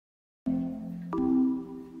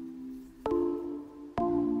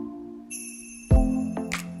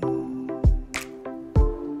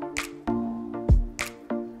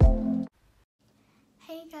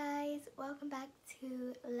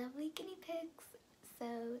So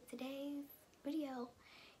today's video, you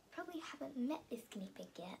probably haven't met this guinea pig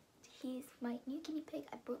yet. He's my new guinea pig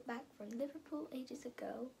I brought back from Liverpool ages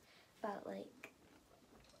ago, about like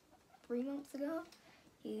 3 months ago.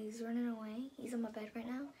 He's running away. He's on my bed right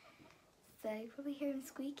now. So you probably hear him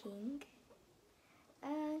squeaking.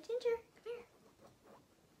 Ginger, come here.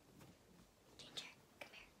 Ginger, come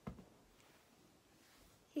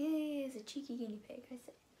here. He is a cheeky guinea pig, I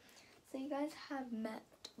say. So you guys have met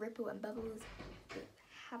Ripple and Bubbles, but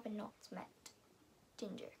have not met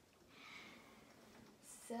Ginger.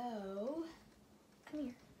 So, come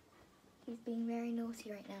here. He's being very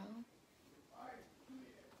naughty right now.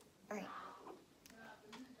 Alright.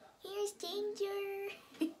 Here's Ginger!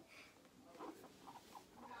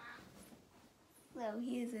 So,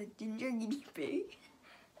 he is a ginger guinea pig.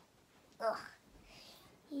 Ugh.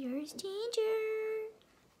 Here's Ginger!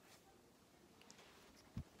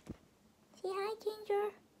 Say hi,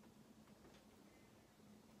 Ginger!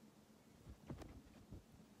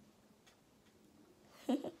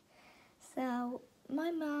 So, my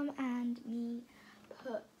mum and me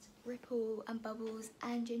put Ripple and Bubbles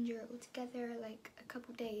and Ginger all together like a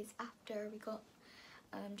couple days after we got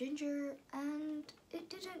Ginger, and it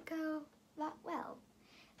didn't go that well.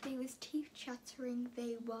 They was teeth chattering,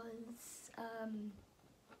 they was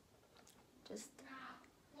just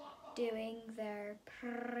doing their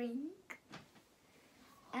prank,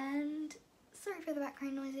 and sorry for the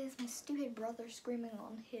background noises, my stupid brother screaming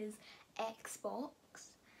on his Xbox.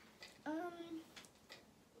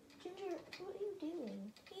 Ginger, what are you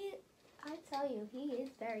doing? I tell you, he is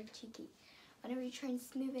very cheeky. Whenever you try and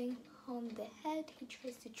smooth him on the head, he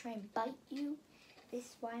tries to try and bite you. This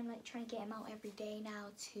is why I'm like trying to get him out every day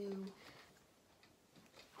now to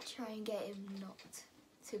try and get him not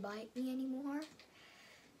to bite me anymore.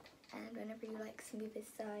 And whenever you like smooth his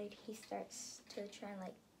side, he starts to try and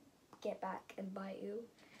like get back and bite you.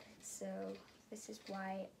 So this is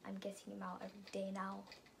why I'm getting him out every day now.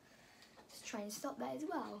 Just trying to stop that as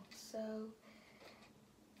well. So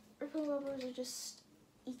Ripple and Bubbles are just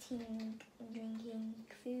eating and drinking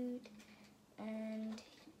food, and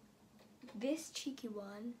this cheeky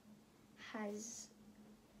one has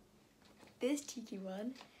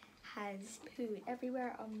pooed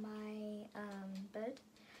everywhere on my bed.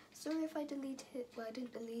 Sorry if I deleted it. Well, I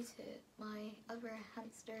didn't delete it. My other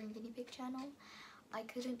hamster and guinea pig channel, I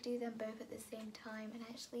couldn't do them both at the same time, and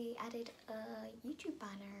I actually added a YouTube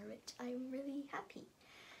banner, which I'm really happy.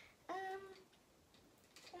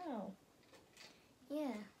 Oh,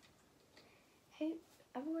 yeah.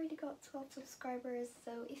 I've already got 12 subscribers,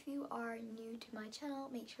 so if you are new to my channel,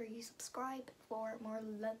 make sure you subscribe for more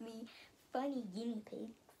lovely, funny guinea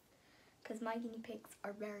pigs, because my guinea pigs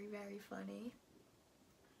are very, very funny.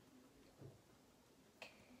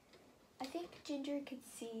 I think Ginger could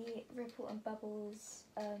see Ripple and Bubbles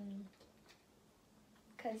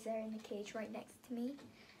because they're in the cage right next to me.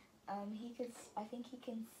 I think he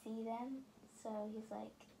can see them, so he's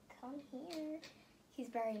like, come here. He's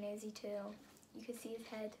very nosy too. You can see his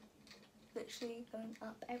head literally going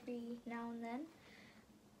up every now and then.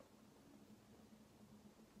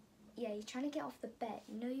 Yeah, he's trying to get off the bed.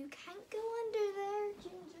 No, you can't go under there,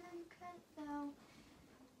 Ginger. You can't now.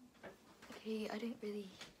 Okay, I don't really...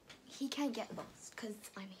 He can't get lost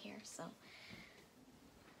because I'm here, so...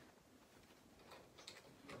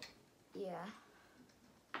 Yeah.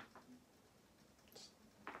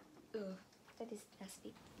 Ugh, that is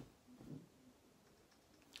nasty.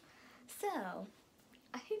 So,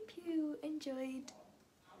 I hope you enjoyed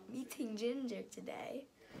meeting Ginger today.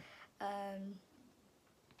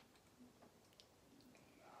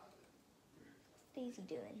 What's Daisy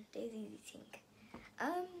doing? Daisy's eating.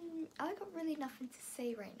 I got really nothing to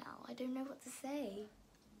say right now. I don't know what to say.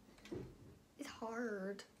 It's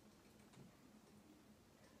hard.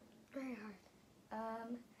 Very hard.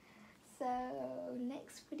 So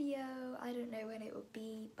next video, I don't know when it will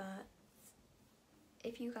be, but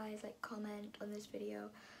if you guys like comment on this video,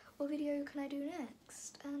 what video can I do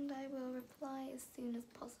next? And I will reply as soon as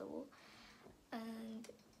possible. And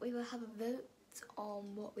we will have a vote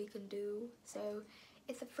on what we can do. So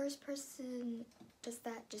if the first person does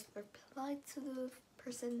that, just reply to the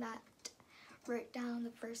person that wrote down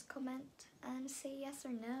the first comment and say yes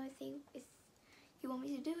or no if you want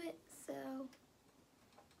me to do it. So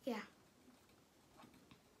yeah,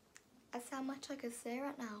 that's how much I can say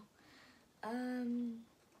right now.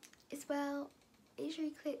 As well, make sure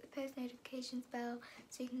you click the post notifications bell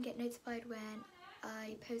so you can get notified when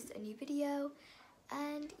I post a new video.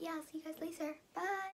 And yeah, see you guys later.